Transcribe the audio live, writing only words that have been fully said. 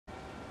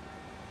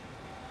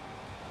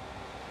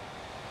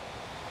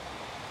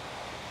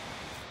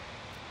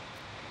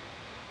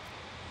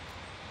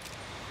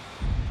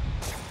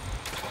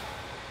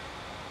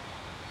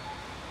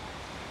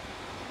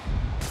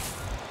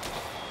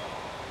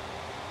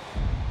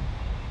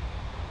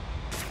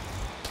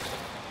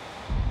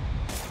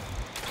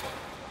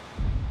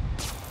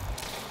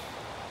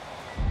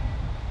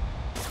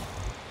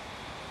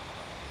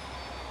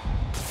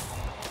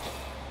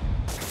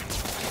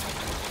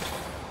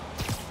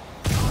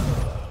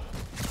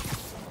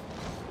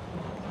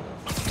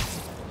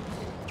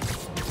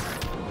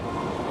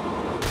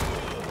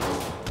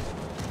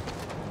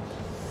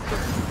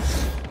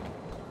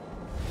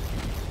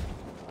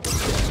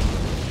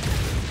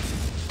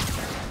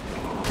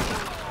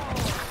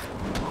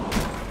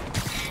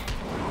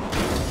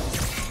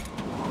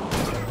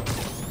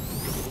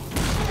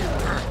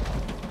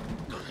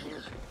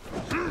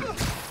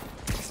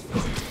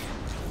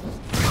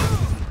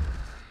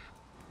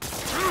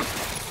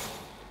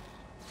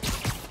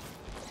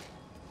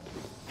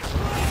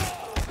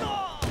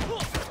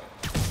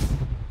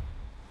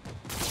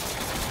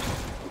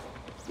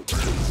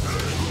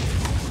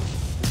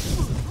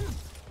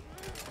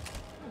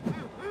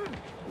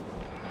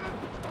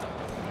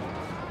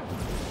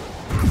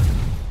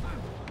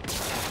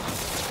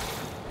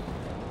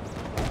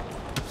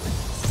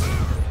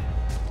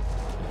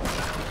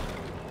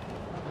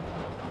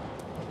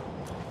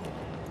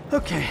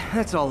Okay,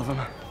 that's all of them.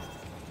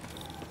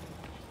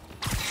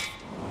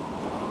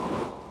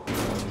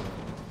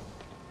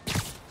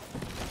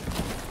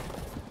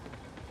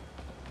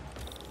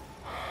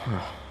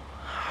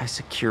 High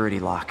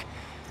security lock.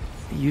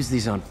 They use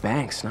these on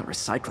banks, not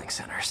recycling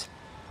centers.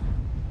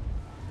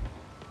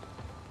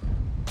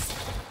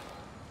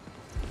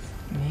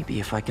 Maybe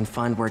if I can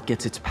find where it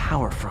gets its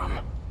power from.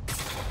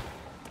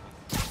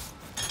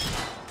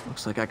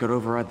 Looks like I could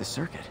override the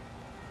circuit.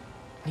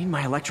 Need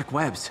my electric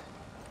webs.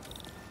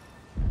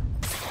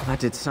 Well, that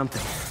did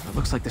something. It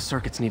looks like the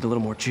circuits need a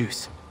little more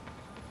juice.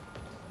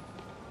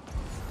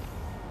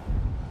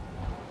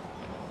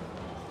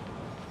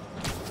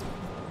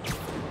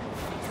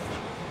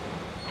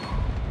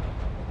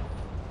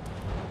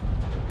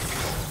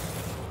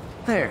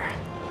 There.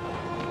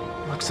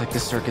 Looks like the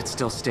circuit's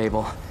still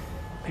stable.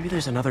 Maybe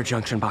there's another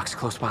junction box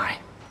close by.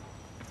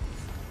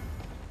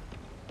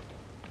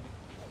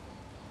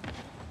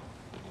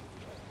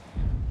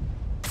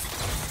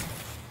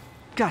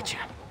 Gotcha.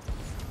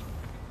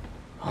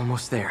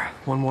 Almost there.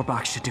 One more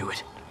box should do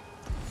it.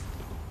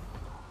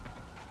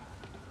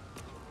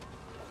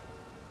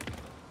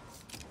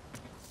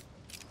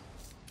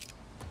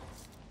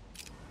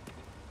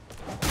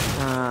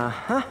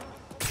 Uh-huh.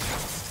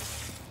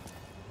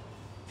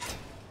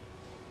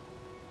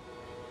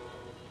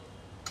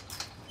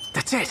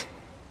 That's it!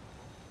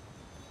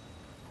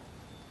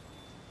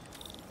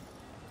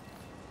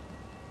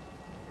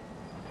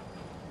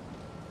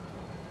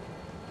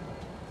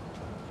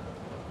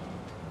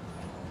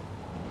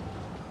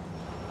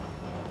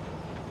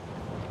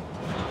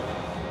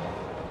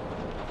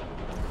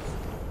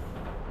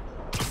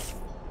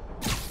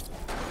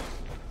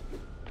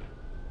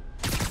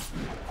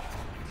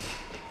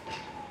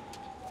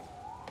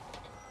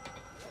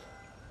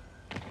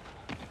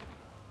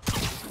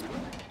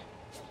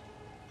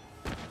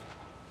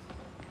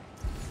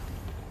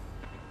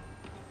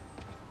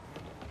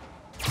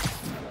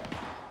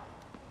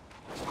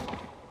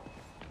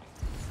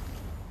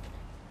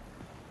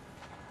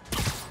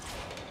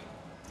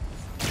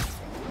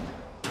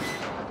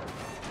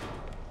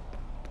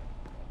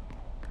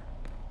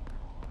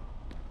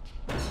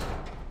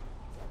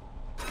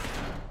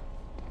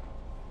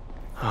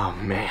 Oh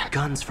man,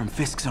 guns from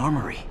Fisk's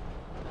armory.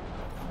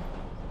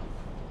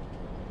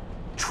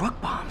 Truck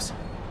bombs?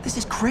 This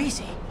is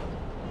crazy.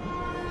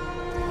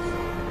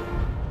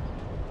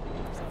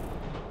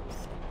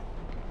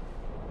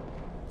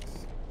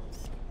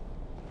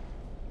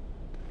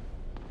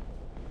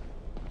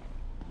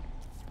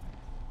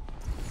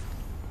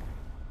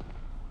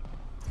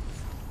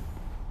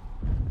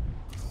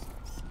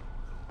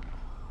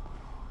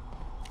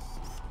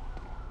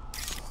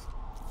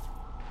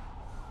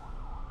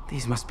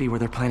 These must be where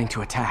they're planning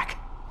to attack.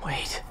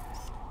 Wait,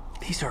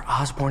 these are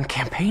Osborn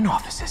campaign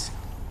offices.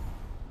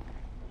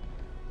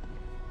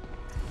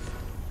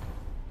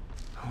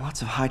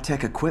 Lots of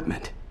high-tech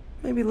equipment.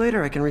 Maybe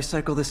later I can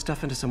recycle this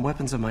stuff into some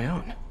weapons of my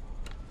own.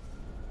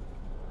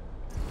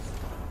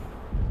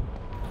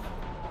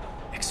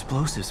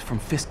 Explosives from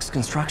Fisk's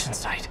construction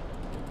site.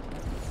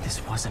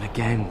 This wasn't a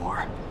gang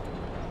war.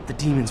 The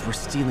demons were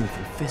stealing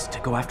from Fisk to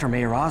go after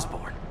Mayor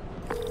Osborn.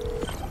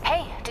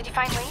 Hey, did you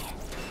find Lee?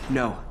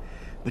 No.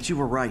 But you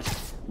were right.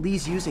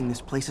 Lee's using this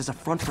place as a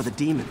front for the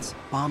demons.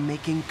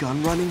 Bomb-making,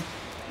 gun-running.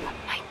 Oh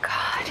my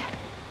god.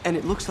 And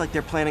it looks like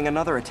they're planning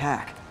another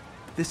attack.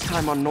 This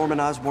time on Norman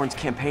Osborn's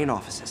campaign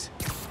offices.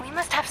 We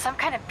must have some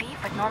kind of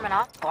beef with Norman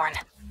Osborn.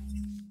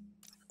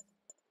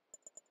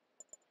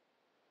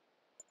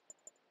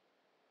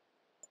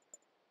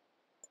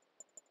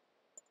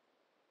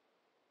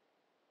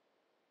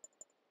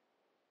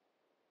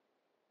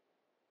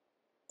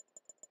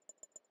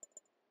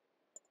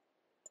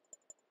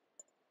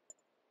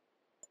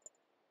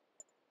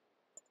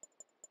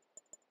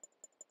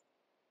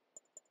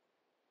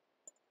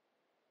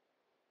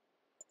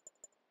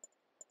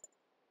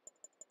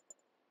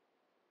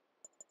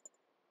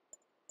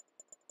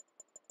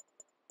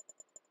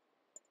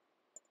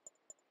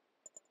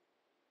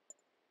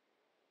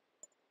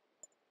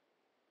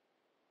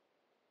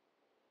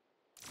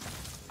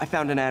 I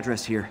found an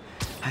address here.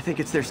 I think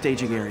it's their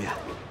staging area.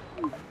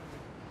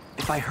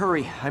 If I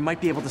hurry, I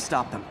might be able to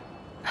stop them.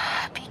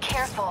 Be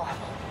careful.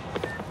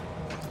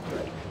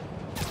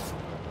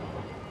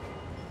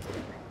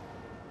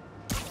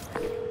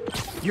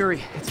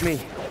 Yuri, it's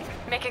me.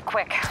 Make it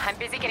quick. I'm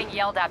busy getting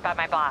yelled at by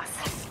my boss.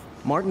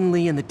 Martin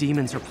Lee and the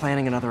demons are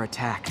planning another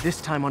attack,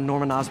 this time on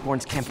Norman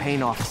Osborn's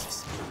campaign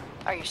offices.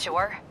 Are you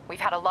sure? We've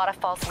had a lot of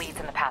false leads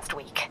in the past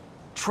week.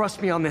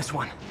 Trust me on this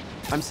one.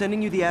 I'm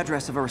sending you the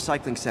address of a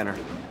recycling center.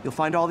 You'll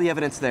find all the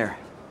evidence there.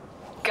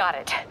 Got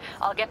it.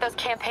 I'll get those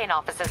campaign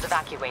offices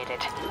evacuated.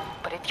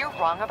 But if you're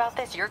wrong about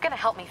this, you're gonna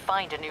help me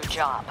find a new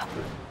job.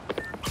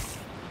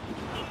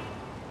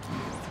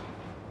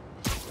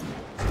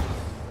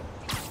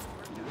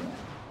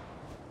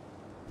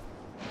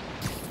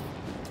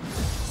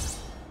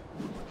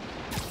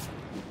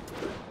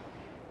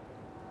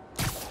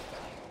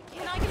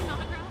 Can I get an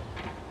autograph?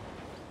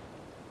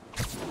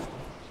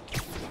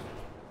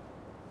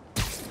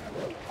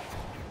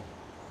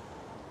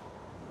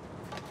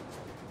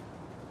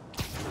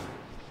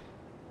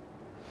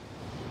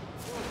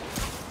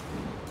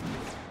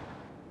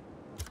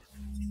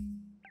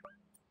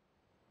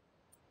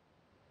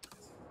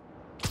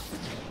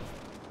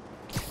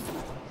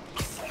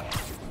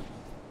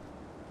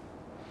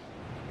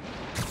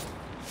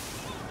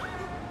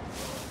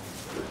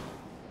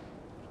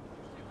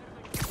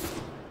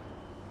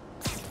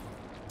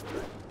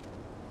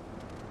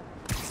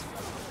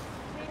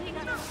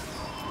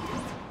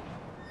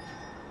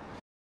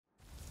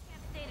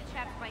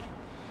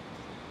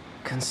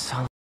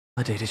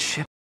 Consolidated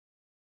ship.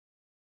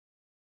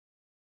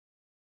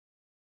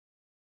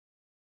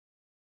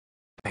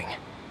 A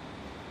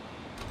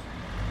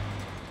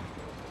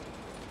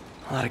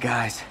lot of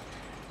guys.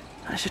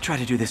 I should try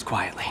to do this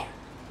quietly,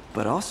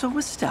 but also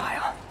with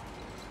style.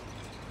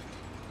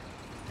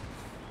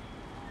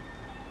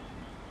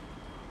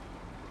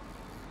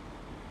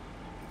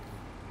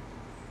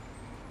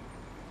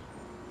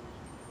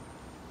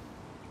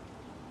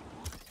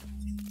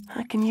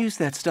 I can use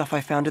that stuff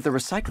I found at the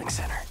recycling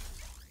center.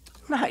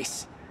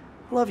 Nice.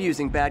 Love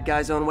using bad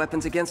guys' own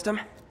weapons against them.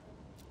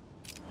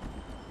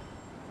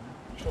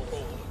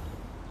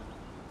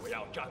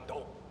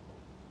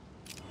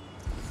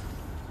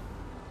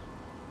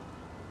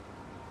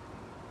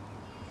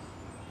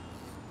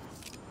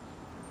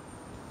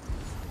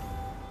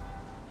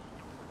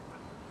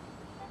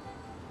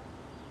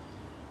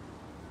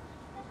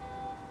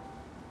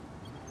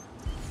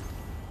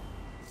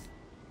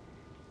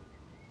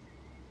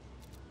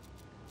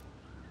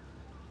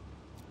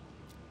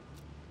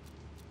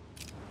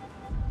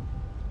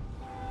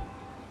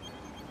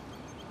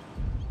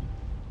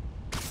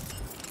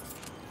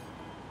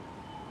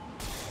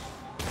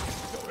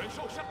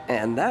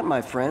 And that,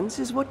 my friends,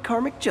 is what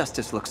karmic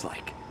justice looks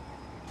like.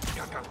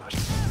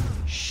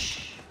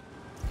 Shh.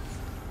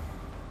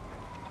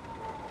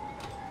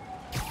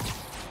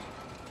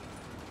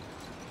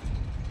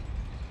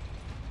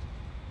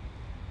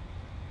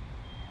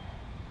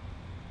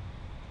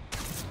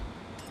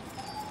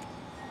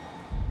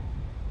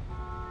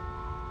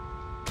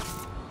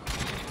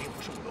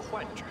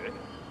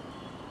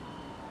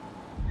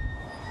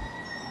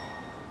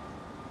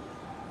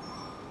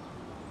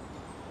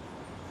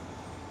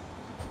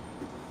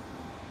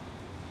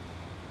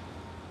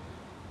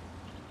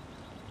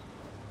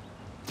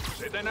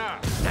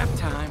 Nap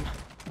time.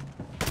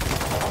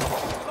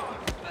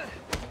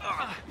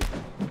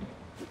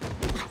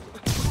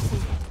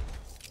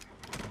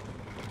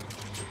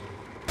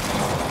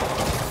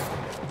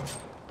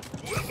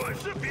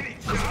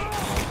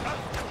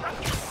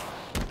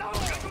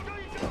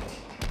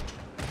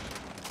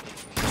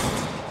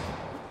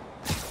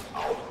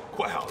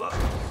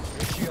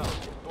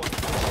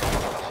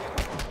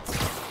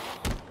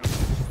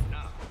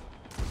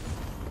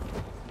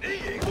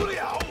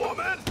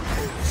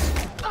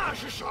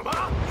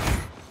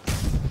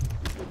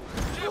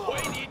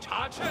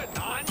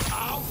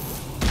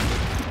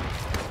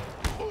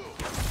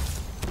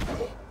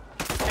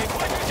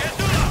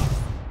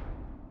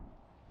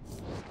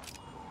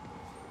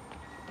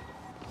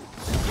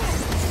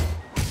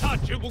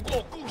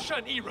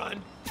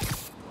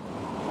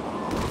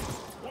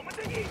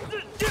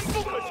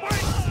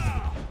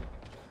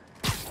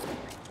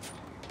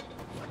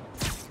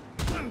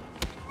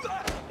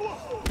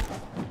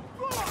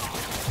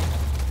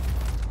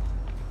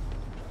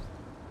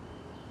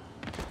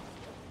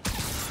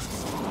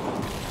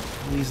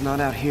 He's not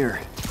out here.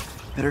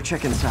 Better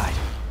check inside.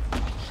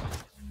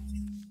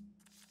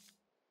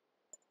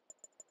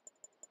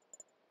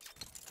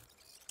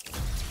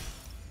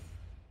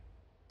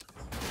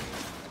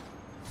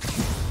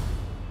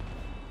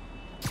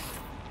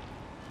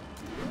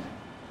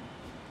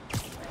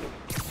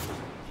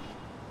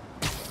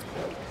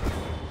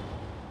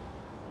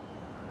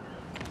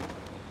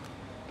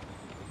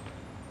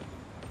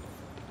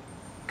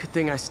 Good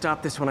thing I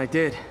stopped this when I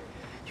did.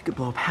 You could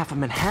blow up half of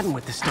Manhattan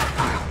with this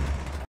stockpile.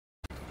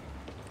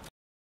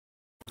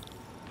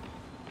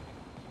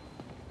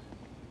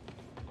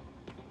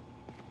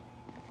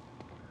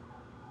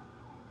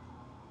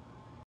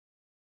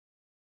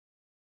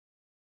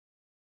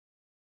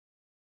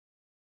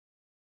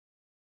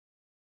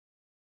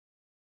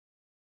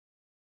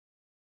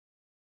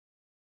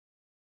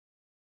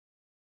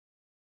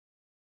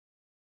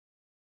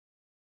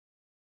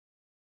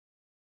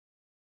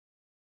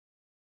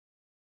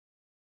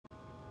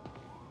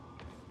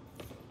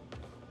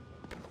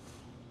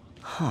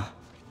 Huh.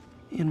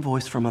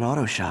 Invoice from an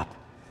auto shop.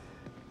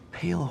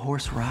 Pale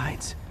Horse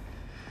Rides.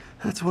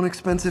 That's one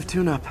expensive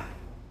tune-up.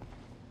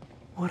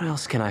 What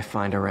else can I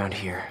find around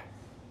here?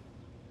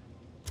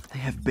 They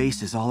have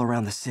bases all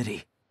around the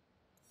city.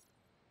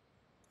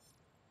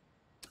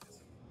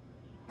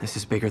 This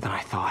is bigger than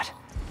I thought.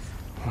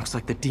 Looks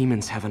like the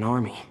demons have an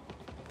army.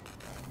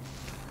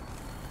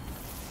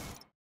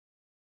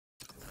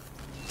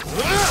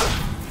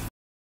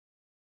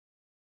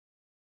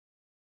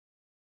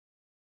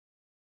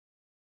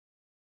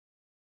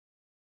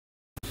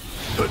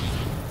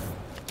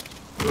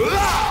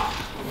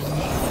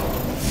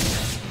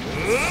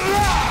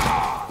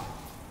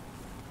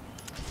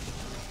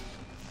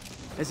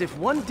 As if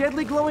one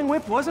deadly glowing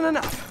whip wasn't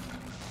enough.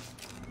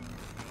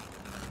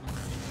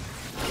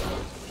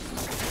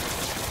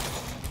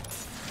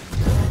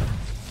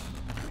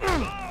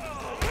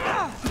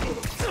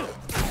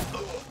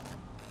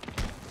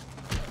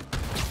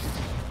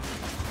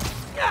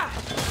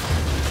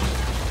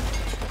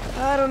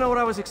 I don't know what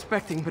I was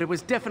expecting, but it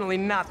was definitely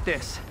not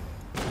this.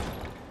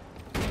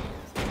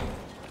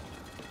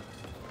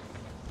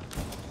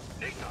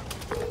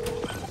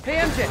 Hey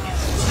MJ,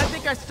 I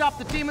think I stopped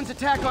the demon's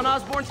attack on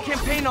Osborn's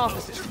campaign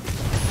offices.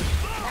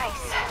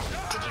 Nice.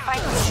 Did you find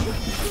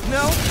it?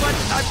 No, but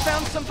I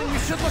found something we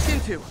should look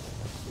into.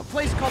 A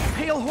place called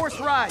Pale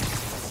Horse Rides.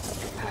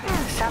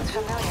 Sounds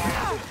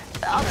familiar.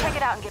 I'll check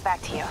it out and get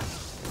back to you.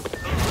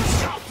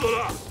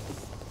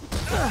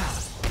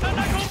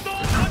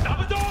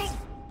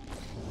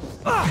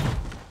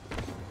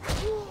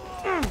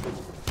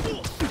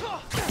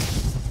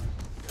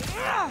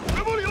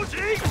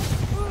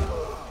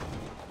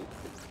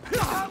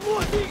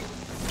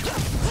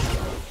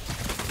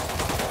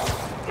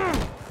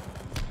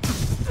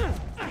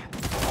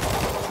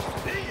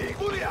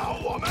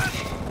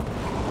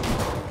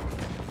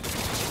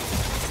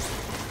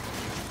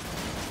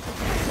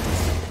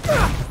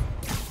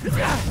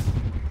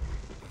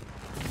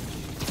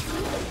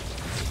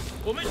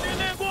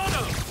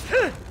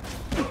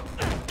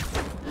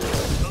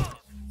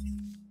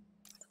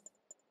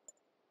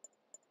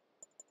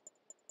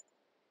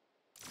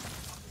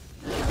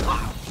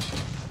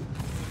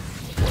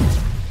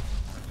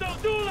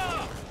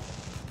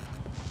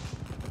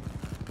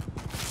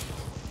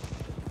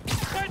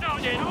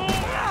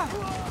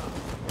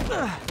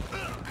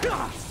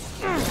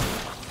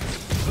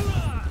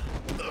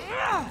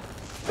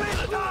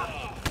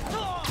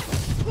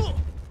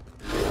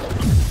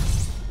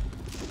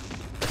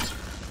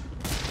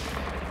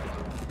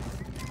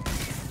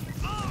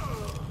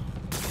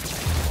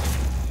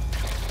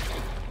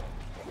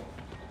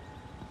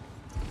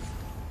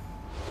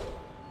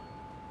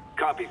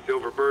 Copy,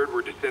 Silverbird.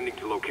 We're descending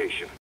to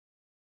location.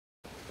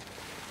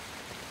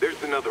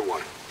 There's another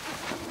one.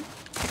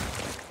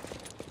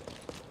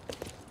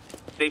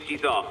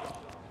 Safety's off.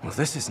 Well,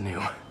 this is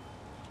new.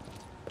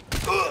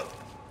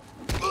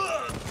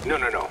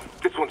 No.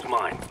 This one's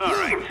mine. All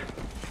right.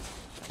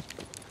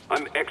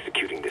 I'm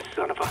executing this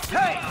son of a...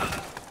 Hey!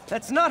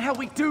 That's not how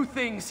we do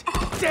things!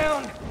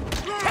 Down!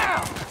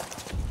 Down!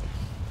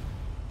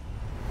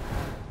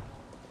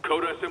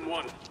 Code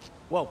SM1.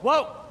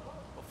 Whoa!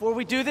 Before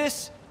we do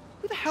this,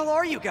 who the hell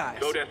are you guys?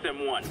 Code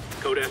SM1.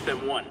 Code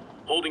SM1.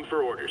 Holding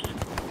for orders.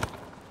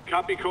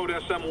 Copy Code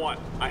SM1.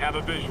 I have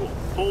a visual.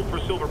 Hold for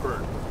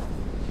Silverbird.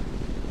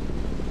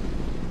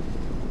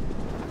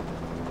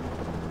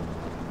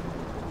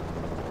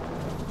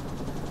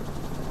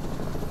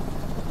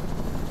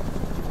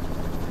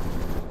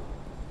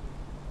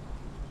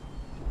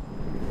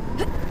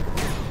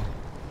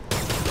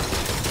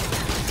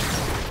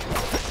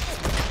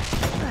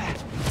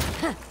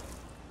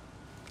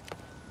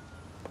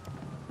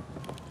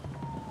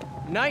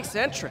 Nice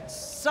entrance.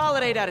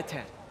 Solid 8 out of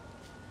 10.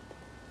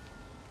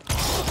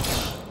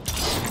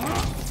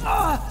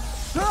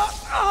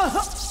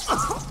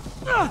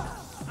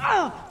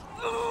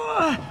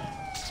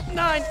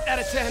 9 out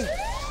of 10.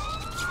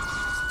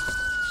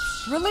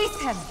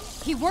 Release him.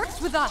 He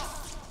works with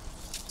us.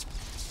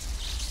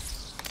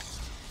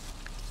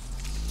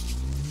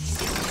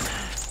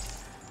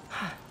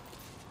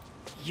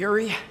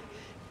 Yuri,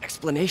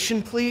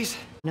 explanation, please?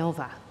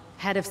 Nova,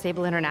 head of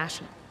Sable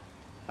International,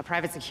 a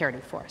private security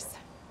force.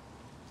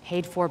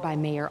 Paid for by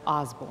Mayor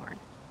Osborn.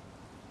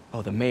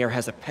 Oh, the mayor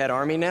has a pet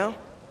army now?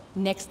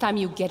 Next time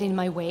you get in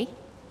my way,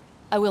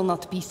 I will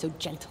not be so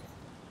gentle.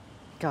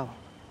 Go.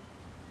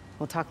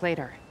 We'll talk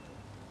later.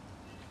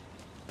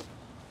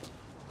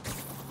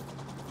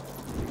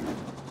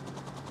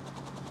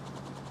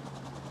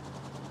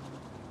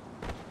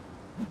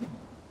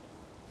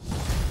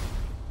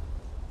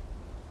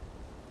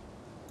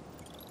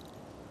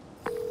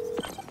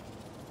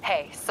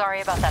 Hey,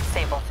 sorry about that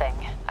Sable thing.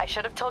 I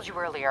should have told you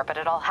earlier, but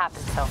it all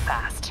happened so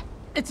fast.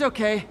 It's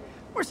okay.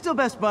 We're still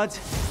best buds.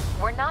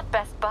 We're not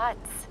best buds.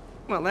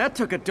 Well, that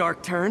took a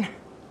dark turn.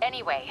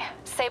 Anyway,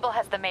 Sable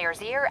has the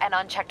mayor's ear and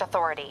unchecked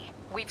authority.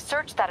 We've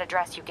searched that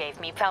address you gave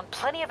me, found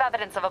plenty of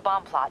evidence of a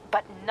bomb plot,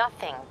 but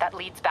nothing that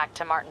leads back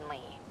to Martin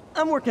Lee.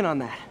 I'm working on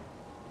that.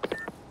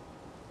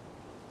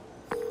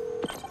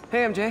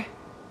 Hey, MJ.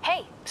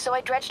 Hey, so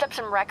I dredged up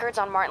some records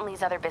on Martin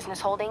Lee's other business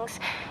holdings.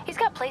 He's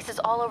got places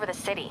all over the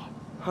city.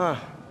 Huh.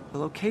 The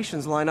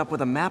locations line up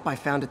with a map I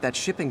found at that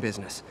shipping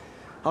business.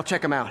 I'll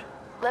check them out.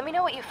 Let me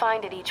know what you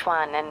find at each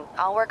one, and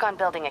I'll work on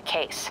building a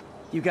case.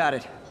 You got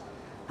it.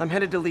 I'm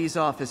headed to Lee's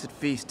office at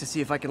Feast to see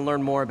if I can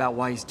learn more about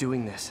why he's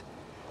doing this,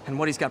 and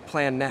what he's got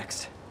planned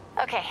next.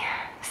 Okay,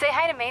 say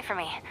hi to May for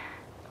me.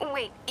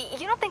 Wait,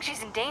 you don't think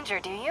she's in danger,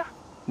 do you?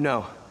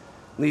 No.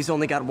 Lee's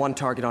only got one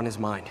target on his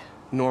mind,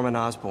 Norman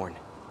Osborn.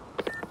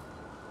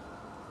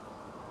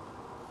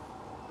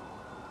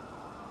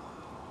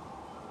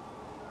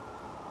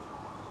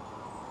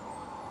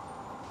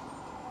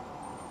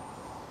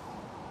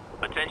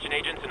 Attention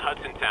agents in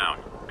Hudson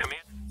Town.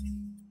 Command...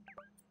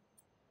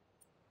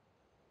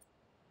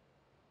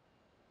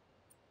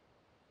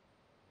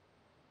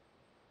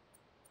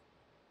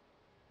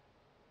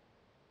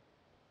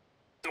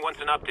 wants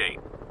an update.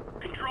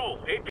 Control,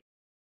 AP